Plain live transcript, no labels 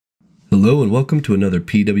Hello and welcome to another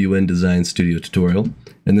PWN Design Studio tutorial.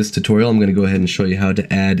 In this tutorial I'm going to go ahead and show you how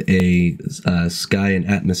to add a sky and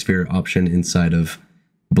atmosphere option inside of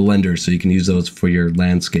Blender so you can use those for your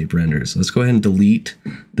landscape renders. Let's go ahead and delete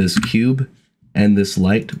this cube and this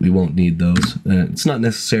light. We won't need those. It's not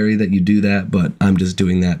necessary that you do that, but I'm just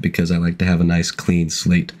doing that because I like to have a nice clean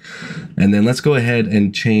slate. And then let's go ahead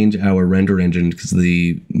and change our render engine because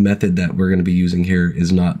the method that we're going to be using here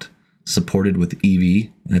is not supported with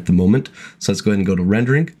Eevee at the moment. So let's go ahead and go to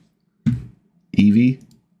rendering, Eevee,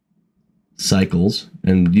 cycles,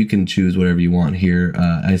 and you can choose whatever you want here.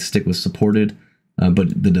 I stick with supported,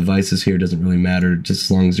 but the devices here doesn't really matter, just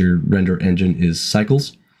as long as your render engine is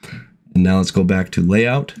cycles. And now let's go back to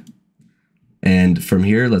layout, and from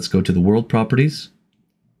here let's go to the world properties,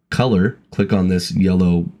 color, click on this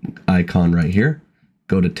yellow icon right here,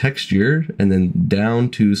 go to texture, and then down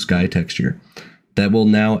to sky texture. That will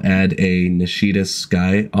now add a Nishida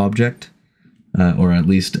sky object, or at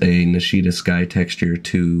least a Nishida sky texture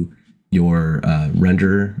to your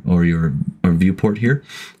render or your viewport here.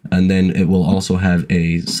 And then it will also have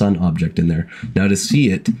a sun object in there. Now to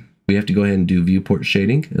see it, we have to go ahead and do viewport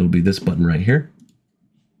shading. It'll be this button right here.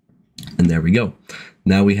 And there we go.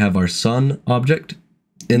 Now we have our sun object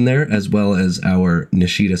in there, as well as our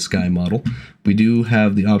Nishida sky model. We do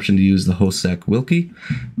have the option to use the Hosek Wilkie,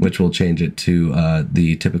 which will change it to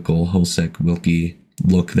the typical Hosek Wilkie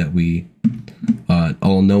look that we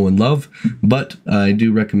all know and love, but I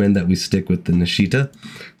do recommend that we stick with the Nishida.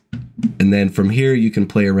 And then from here you can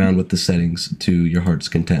play around with the settings to your heart's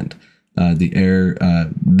content. The air,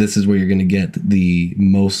 this is where you're going to get the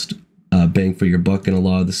most bang for your buck in a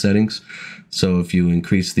lot of the settings. So if you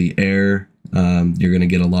increase the air, you're going to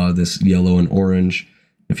get a lot of this yellow and orange.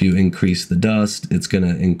 If you increase the dust, it's going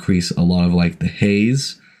to increase a lot of like the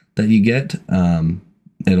haze that you get.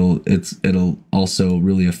 It'll also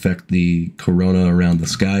really affect the corona around the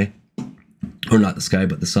sky, or not the sky,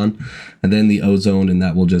 but the sun. And then the ozone, and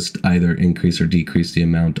that will just either increase or decrease the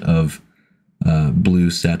amount of blue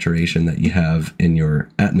saturation that you have in your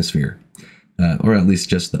atmosphere, or at least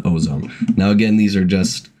just the ozone. Now again, these are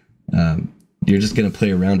just, you're just going to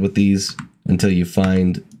play around with these until you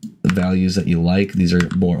find the values that you like. These are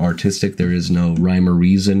more artistic. There is no rhyme or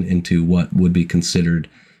reason into what would be considered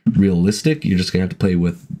realistic. You're just gonna have to play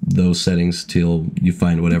with those settings till you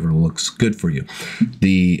find whatever looks good for you.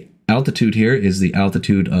 The altitude here is the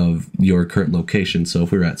altitude of your current location. So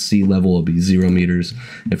if we're at sea level, it'll be 0 meters.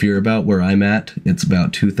 If you're about where I'm at, it's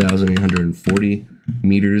about 2,840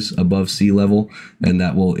 meters above sea level, and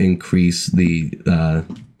that will increase the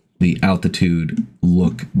altitude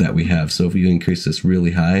look that we have. So if you increase this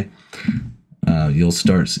really high, you'll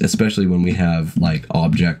start, especially when we have like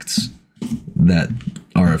objects that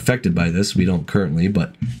are affected by this. We don't currently,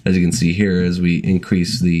 but as you can see here, as we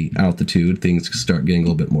increase the altitude, things start getting a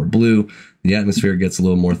little bit more blue. The atmosphere gets a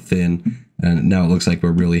little more thin, and now it looks like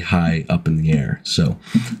we're really high up in the air. So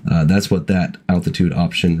that's what that altitude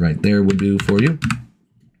option right there would do for you.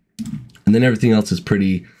 And then everything else is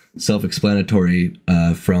pretty self-explanatory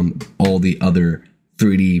from all the other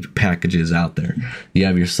 3D packages out there. You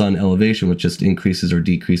have your sun elevation, which just increases or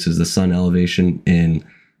decreases the sun elevation in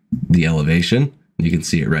the elevation. You can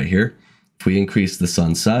see it right here. If we increase the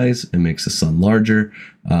sun size, it makes the sun larger.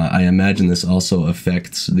 I imagine this also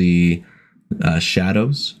affects the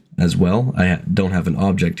shadows as well. I don't have an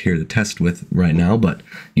object here to test with right now, but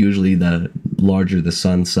usually the larger the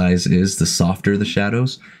sun size is, the softer the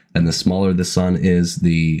shadows, and the smaller the sun is,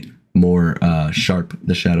 the more sharp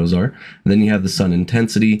the shadows are. And then you have the sun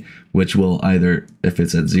intensity, which will either, if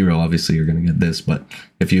it's at 0, obviously you're going to get this, but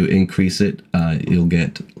if you increase it, you'll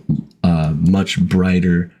get much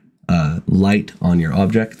brighter light on your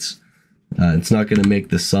objects. It's not going to make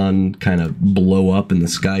the sun kind of blow up in the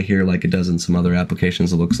sky here like it does in some other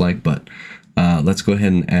applications, it looks like, but let's go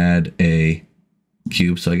ahead and add a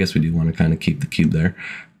cube. So I guess we do want to kind of keep the cube there.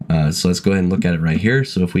 So let's go ahead and look at it right here.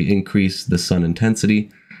 So if we increase the sun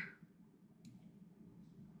intensity,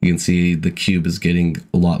 you can see the cube is getting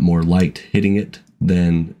a lot more light hitting it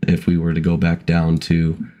than if we were to go back down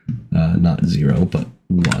to not 0, but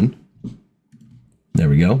 1. There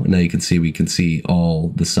we go. And now you can see we can see all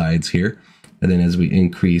the sides here. And then as we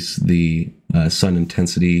increase the sun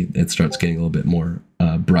intensity, it starts getting a little bit more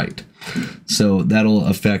bright. So that'll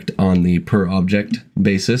affect on the per object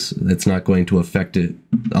basis. It's not going to affect it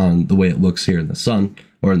on the way it looks here in the sun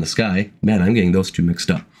or in the sky. Man, I'm getting those two mixed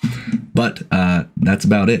up. But that's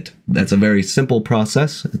about it. That's a very simple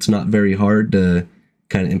process. It's not very hard to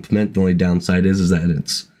kind of implement. The only downside is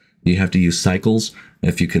that you have to use cycles,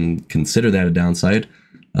 if you can consider that a downside.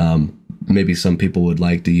 maybe some people would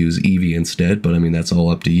like to use Eevee instead, but I mean, that's all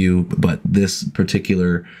up to you. But this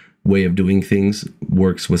particular way of doing things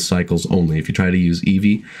works with cycles only. If you try to use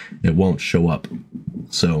Eevee, it won't show up.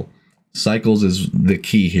 So cycles is the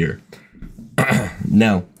key here.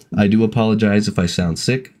 Now, I do apologize if I sound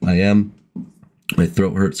sick. I am. My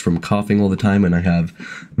throat hurts from coughing all the time, and I have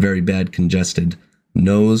very bad congested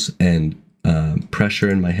nose and pressure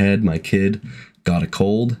in my head. My kid got a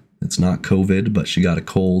cold. It's not COVID, but she got a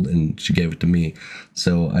cold and she gave it to me.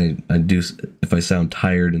 So I do, if I sound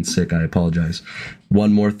tired and sick, I apologize.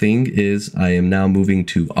 One more thing is I am now moving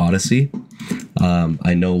to Odysee.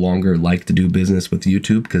 I no longer like to do business with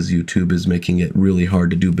YouTube because YouTube is making it really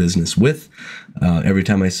hard to do business with. Every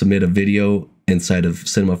time I submit a video inside of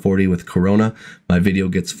Cinema 4D with Corona, my video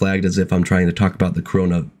gets flagged as if I'm trying to talk about the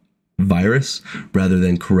Corona virus rather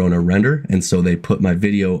than Corona render, and so they put my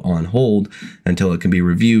video on hold until it can be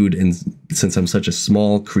reviewed. And since I'm such a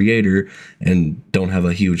small creator and don't have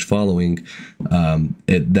a huge following,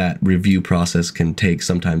 that review process can take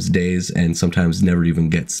sometimes days and sometimes never even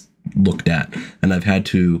gets looked at. And I've had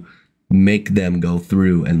to make them go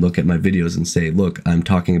through and look at my videos and say, look, I'm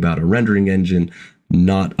talking about a rendering engine,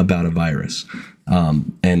 not about a virus.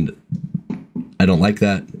 And I don't like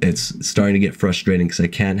that. It's starting to get frustrating because I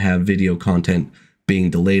can't have video content being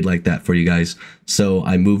delayed like that for you guys. So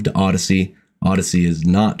I moved to Odysee. Odysee is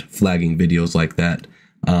not flagging videos like that.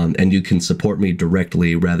 And you can support me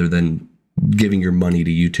directly rather than giving your money to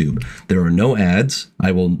YouTube. There are no ads. I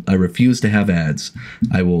refuse to have ads.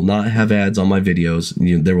 I will not have ads on my videos.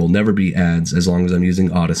 There will never be ads as long as I'm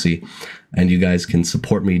using Odysee. And you guys can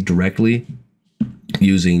support me directly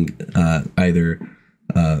using either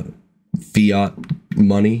fiat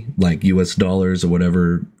money like US dollars or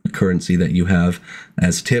whatever currency that you have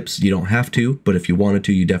as tips. You don't have to, but if you wanted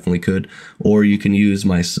to, you definitely could. Or you can use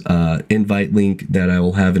my invite link that I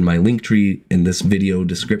will have in my link tree in this video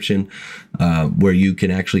description, where you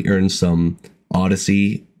can actually earn some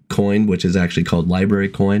Odysee coin, which is actually called library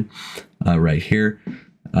coin, right here.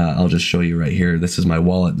 I'll just show you right here. This is my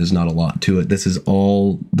wallet. There's not a lot to it. This is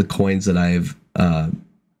all the coins that I've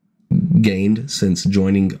gained since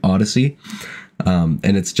joining Odysee.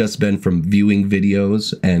 And it's just been from viewing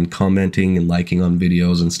videos and commenting and liking on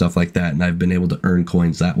videos and stuff like that. And I've been able to earn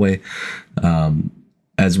coins that way.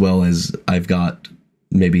 As well as I've got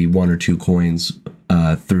maybe 1 or 2 coins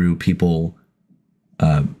through people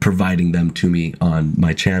providing them to me on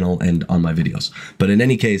my channel and on my videos. But in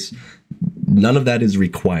any case, none of that is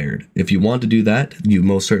required. If you want to do that, you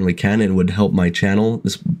most certainly can, and it would help my channel.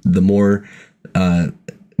 The more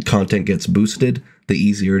content gets boosted, the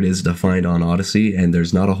easier it is to find on Odysee, and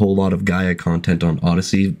there's not a whole lot of Gaea content on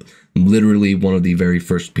Odysee. I'm literally one of the very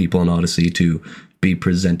first people on Odysee to be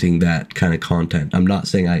presenting that kind of content. I'm not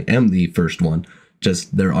saying I am the first one,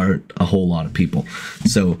 just there aren't a whole lot of people.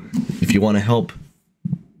 So if you want to help,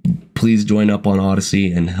 please join up on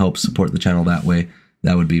Odysee and help support the channel that way.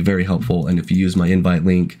 That would be very helpful. And if you use my invite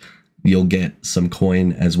link, you'll get some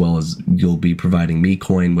coin, as well as you'll be providing me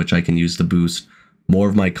coin, which I can use to boost more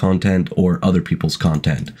of my content or other people's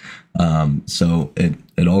content. So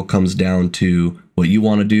it all comes down to what you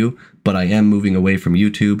want to do, but I am moving away from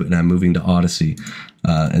YouTube and I'm moving to Odysee.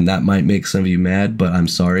 And that might make some of you mad, but I'm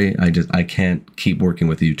sorry. I can't keep working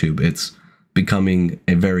with YouTube. It's becoming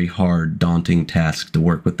a very hard, daunting task to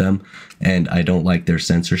work with them. And I don't like their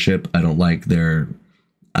censorship. I don't like their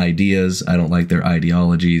ideas. I don't like their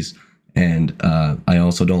ideologies. And I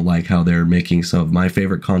also don't like how they're making some of my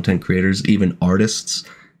favorite content creators, even artists,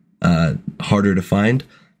 harder to find.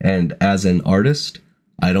 And as an artist,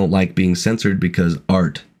 I don't like being censored, because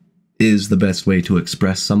art is the best way to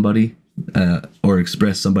express somebody or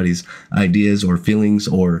express somebody's ideas or feelings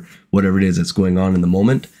or whatever it is that's going on in the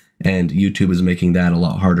moment. And YouTube is making that a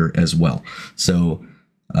lot harder as well. So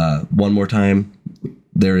one more time,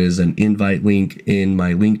 there is an invite link in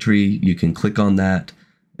my link tree. You can click on that.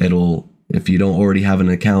 It'll, if you don't already have an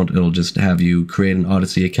account, it'll just have you create an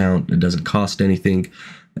Odysee account. It doesn't cost anything,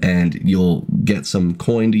 and you'll get some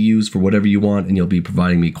coin to use for whatever you want, and you'll be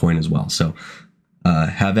providing me coin as well. So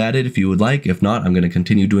have at it if you would like. If not, I'm going to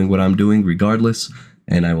continue doing what I'm doing regardless,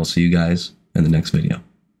 and I will see you guys in the next video.